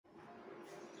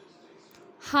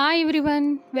Hi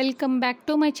everyone, welcome back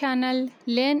to my channel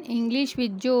Learn English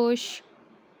with Josh.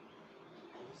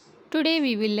 Today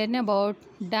we will learn about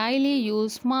daily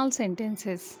use small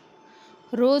sentences.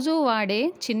 రోజు వాడే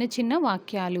చిన్న చిన్న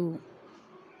వాక్యాలు.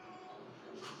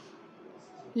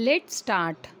 Let's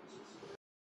start.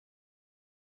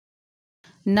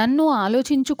 నన్ను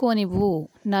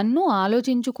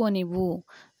ఆలోచించుకోనివ్వు.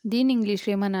 దీని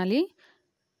ఇంగ్లీష్లో ఏమనాలి?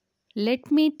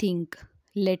 Let me think.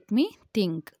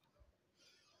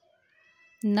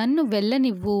 నన్ను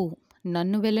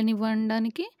వెళ్ళనివ్వు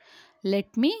అనడానికి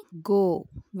లెట్ మీ గో,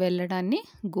 వెళ్ళడాన్ని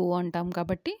గో అంటాం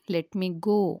కాబట్టి లెట్ మీ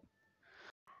గో.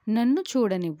 నన్ను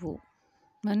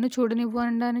చూడనివ్వు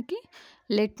అనడానికి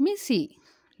లెట్ మీ సీ.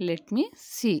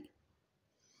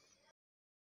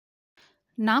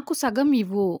 నాకు సగం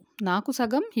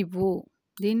ఇవ్వు.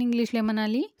 దీని ఇంగ్లీష్లో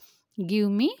ఏమనాలి? Give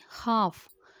me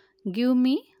half.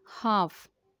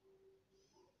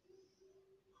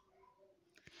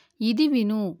 ఇది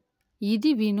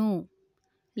విను.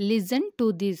 Listen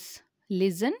to this.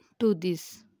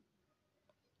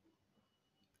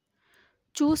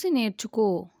 చూసి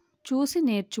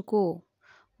నేర్చుకో.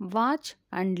 Watch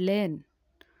and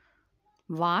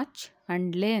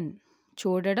learn.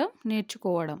 చూడడం,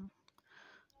 నేర్చుకోవడం.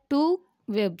 2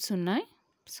 verbs ఉన్నాయి.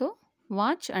 So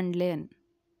watch and learn.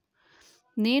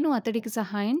 నేను అతడికి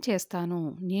సహాయం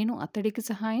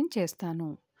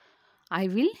చేస్తాను. I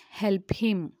will help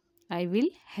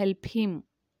him.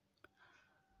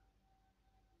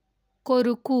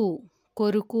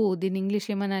 కొరుకు. దీని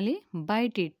ఇంగ్లీష్ ఏమనాలి?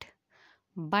 Byte it.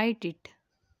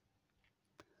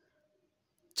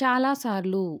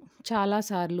 చాలాసార్లు.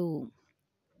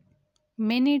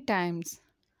 Many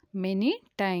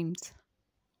times.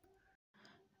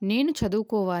 నేను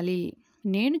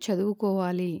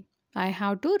చదువుకోవాలి. I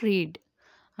have to read.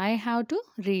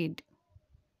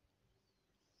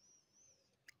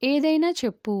 ఏదైనా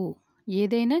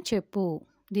చెప్పు.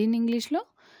 దీని ఇంగ్లీష్లో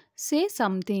సే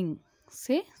సంథింగ్.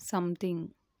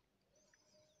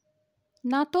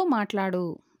 నాతో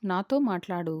మాట్లాడు.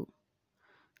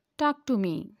 Talk to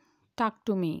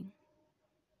me.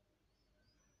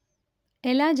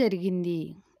 ఎలా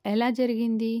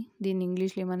జరిగింది? దీని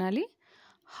ఇంగ్లీష్లో ఏమనాలి?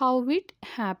 హౌ ఇట్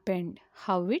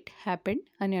హ్యాపెండ్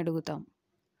అని అడుగుతాం.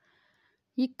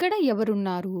 ఇక్కడ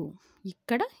ఎవరున్నారు?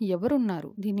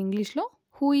 దీని ఇంగ్లీష్లో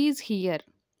హూ ఈజ్ హియర్.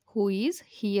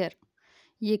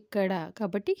 ఎక్కడ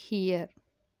కాబట్టి హియర్.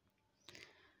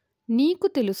 నీకు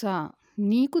తెలుసా?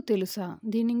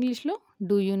 దీని ఇంగ్లీష్లో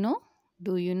డూ యు నో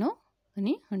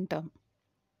అని అంటాం.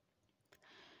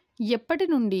 ఎప్పటి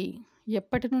నుండి?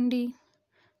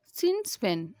 Since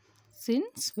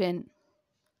when.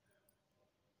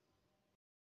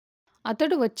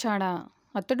 అతడు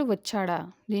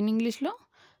వచ్చాడా? దీని ఇంగ్లీష్లో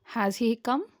హ్యాజ్ హీ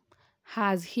కమ్.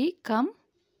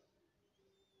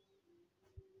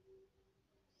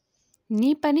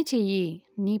 నీ పని చెయ్యి.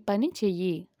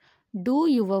 Do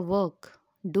your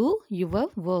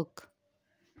work.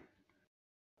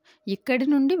 ఇక్కడి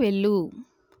నుండి వెళ్ళు.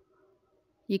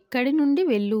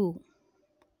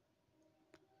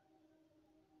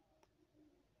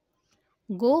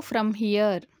 Go from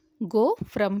here.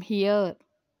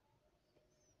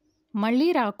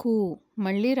 మళ్ళీ రాకు.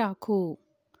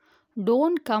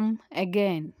 Don't come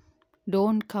again.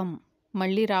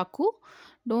 మళ్ళీ రాకు.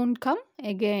 Don't come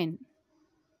again.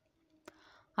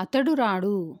 అతడు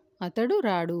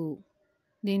రాడు.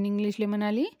 దీని ఇంగ్లీష్లో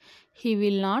ఏమనాలి? He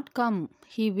will not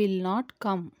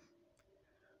come.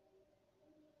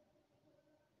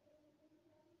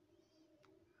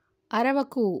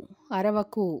 అరవకు.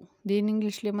 దీని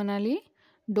ఇంగ్లీష్లో ఏమనాలి?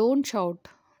 Don't shout.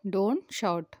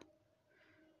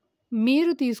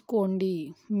 మీరు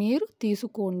తీసుకోండి.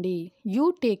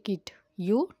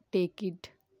 You take it.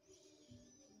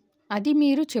 అది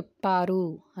మీరు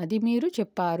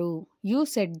చెప్పారు. You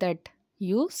said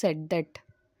that.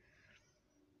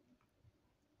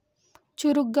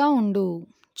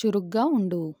 చురుగ్గా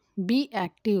ఉండు. Be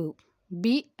active.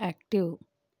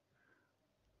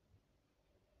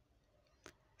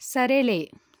 సరేలే.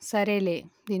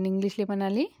 దీని ఇంగ్లీష్లో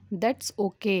ఏమనాలి? That's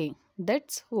okay.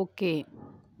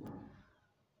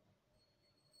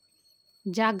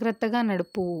 జాగ్రత్తగా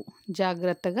నడుపు.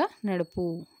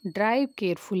 Drive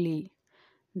carefully.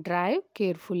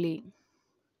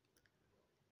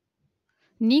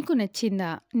 నీకు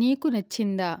నచ్చిందా?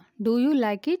 డూ యూ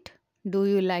లైక్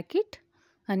ఇట్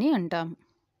అని అంటాం.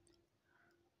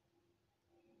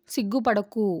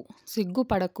 సిగ్గుపడకు.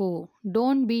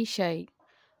 Don't be shy.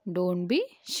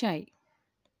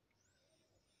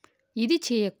 ఇది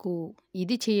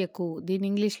చేయకు. దీని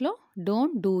ఇంగ్లీష్లో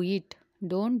డోంట్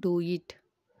డూ ఇట్.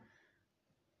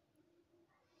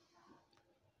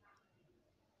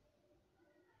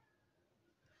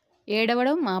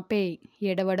 ఏడవడం ఆపేయ్,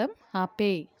 ఏడవడం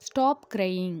ఆపేయ్. Stop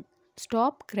crying,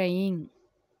 stop crying.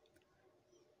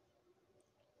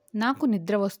 నాకు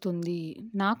నిద్ర వస్తుంది,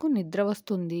 నాకు నిద్ర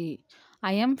వస్తుంది.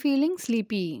 I am feeling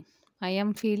sleepy, I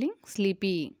am feeling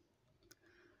sleepy.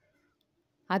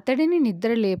 అతడిని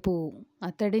నిద్రలేపు,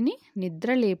 అతడిని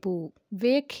నిద్రలేపు.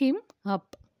 Wake him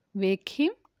up, Wake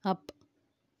him up.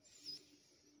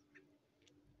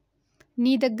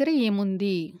 నీ దగ్గర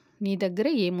ఏముంది, నీ దగ్గర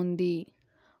ఏముంది.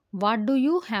 What do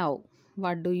you have,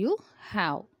 what do you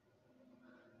have.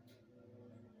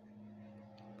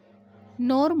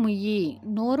 నోరు ముయ్యి,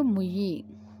 నోరు ముయ్యి.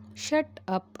 Shut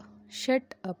up,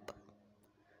 shut up.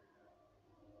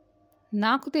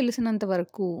 నాకు తెలిసినంత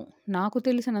వరకు, నాకు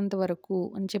తెలిసినంత వరకు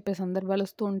అని చెప్పే సందర్భాలు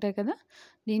వస్తూ ఉంటాయి కదా.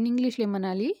 దీని ఇంగ్లీష్లో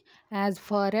ఏమనాలి? As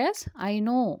far as I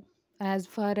know, as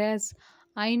far as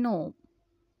I know.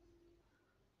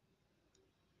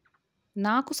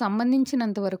 నాకు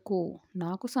సంబంధించినంత వరకు,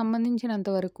 నాకు సంబంధించినంత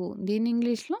వరకు. దీని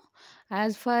ఇంగ్లీష్లో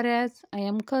as far as I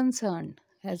am concerned,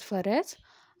 as far as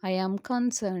I am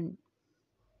concerned.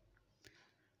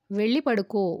 వెళ్ళి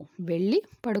పడుకో, వెళ్ళి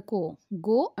పడుకో.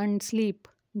 Go and sleep,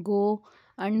 go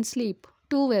and sleep.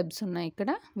 2 verbs ఉన్నాయి ఇక్కడ,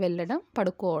 వెళ్ళడం,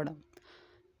 పడుకోవడం.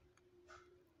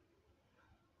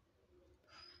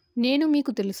 నేను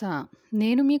మీకు తెలుసా,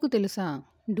 నేను మీకు తెలుసా.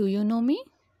 Do you know me,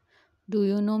 do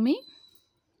you know మీ.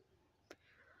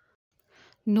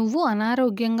 నువ్వు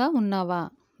అనారోగ్యంగా ఉన్నావా,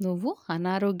 నువ్వు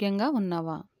అనారోగ్యంగా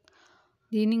ఉన్నావా.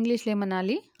 దీని ఇంగ్లీష్లో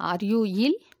ఏమనాలి? Are you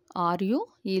ill, are you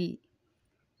ఇల్.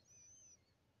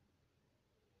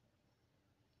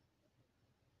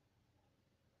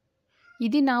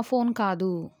 ఇది నా ఫోన్ కాదు,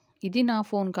 ఇది నా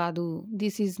ఫోన్ కాదు.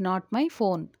 This is not my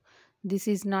phone, this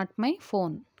is not my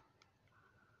phone.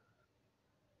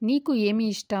 నీకు ఏమి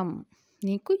ఇష్టం,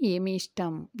 నీకు ఏమి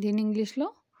ఇష్టం. దీని ఇంగ్లీష్లో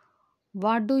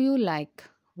what do you like,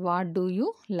 what do you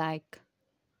like.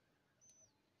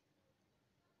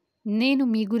 నేను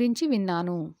మీ గురించి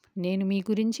విన్నాను, నేను మీ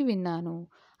గురించి విన్నాను.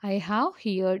 I have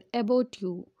heard about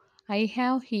you, I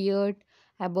have heard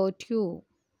about you.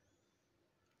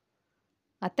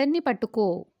 అతన్ని పట్టుకో,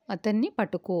 అతన్ని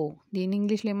పట్టుకో. దీని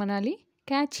ఇంగ్లీష్లో ఏమనాలి?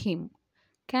 Catch him,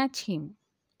 catch him.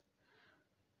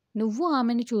 నువ్వు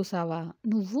ఆమెను చూసావా,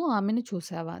 నువ్వు ఆమెను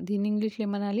చూసావా. దీని ఇంగ్లీష్లో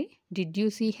ఏమనాలి? Did you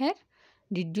see her,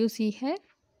 did you see her.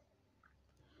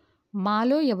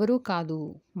 మాలో ఎవరూ కాదు,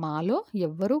 మాలో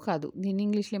ఎవ్వరూ కాదు. దీని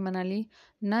ఇంగ్లీష్లో ఏమనాలి?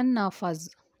 None of us,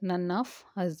 none of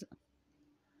us.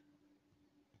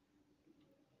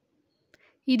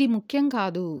 ఇది ముఖ్యం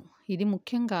కాదు, ఇది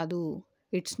ముఖ్యం కాదు.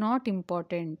 It's not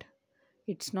important,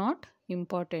 it's not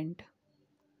important.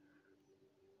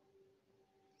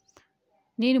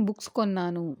 నేను బుక్స్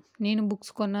కొన్నాను, నేను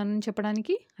బుక్స్ కొన్నాను అని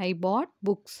చెప్పడానికి I bought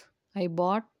books, I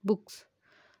bought books.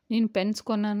 నేను పెన్స్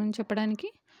కొన్నాను అని చెప్పడానికి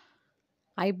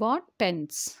I bought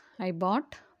pens, I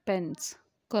bought pens.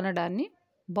 కొనడాన్ని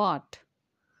bat.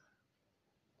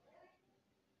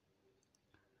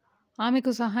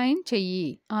 ఆమెకు సహాయం చెయ్యి,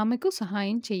 ఆమెకు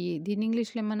సహాయం చెయ్యి. దీని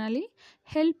ఇంగ్లీష్లో ఏమనాలి?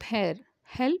 Help her,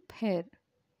 help her.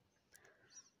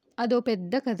 అదో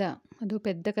పెద్ద కథ, అదో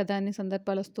పెద్ద కథ అనే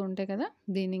సందర్భాలు వస్తూ ఉంటాయి కదా.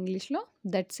 దీని ఇంగ్లీష్లో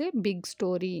that's a big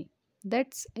story,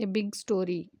 that's a big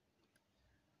story.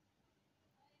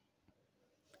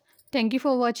 Thank you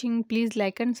for watching. Please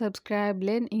like and subscribe.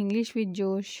 Learn English with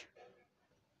జోష్.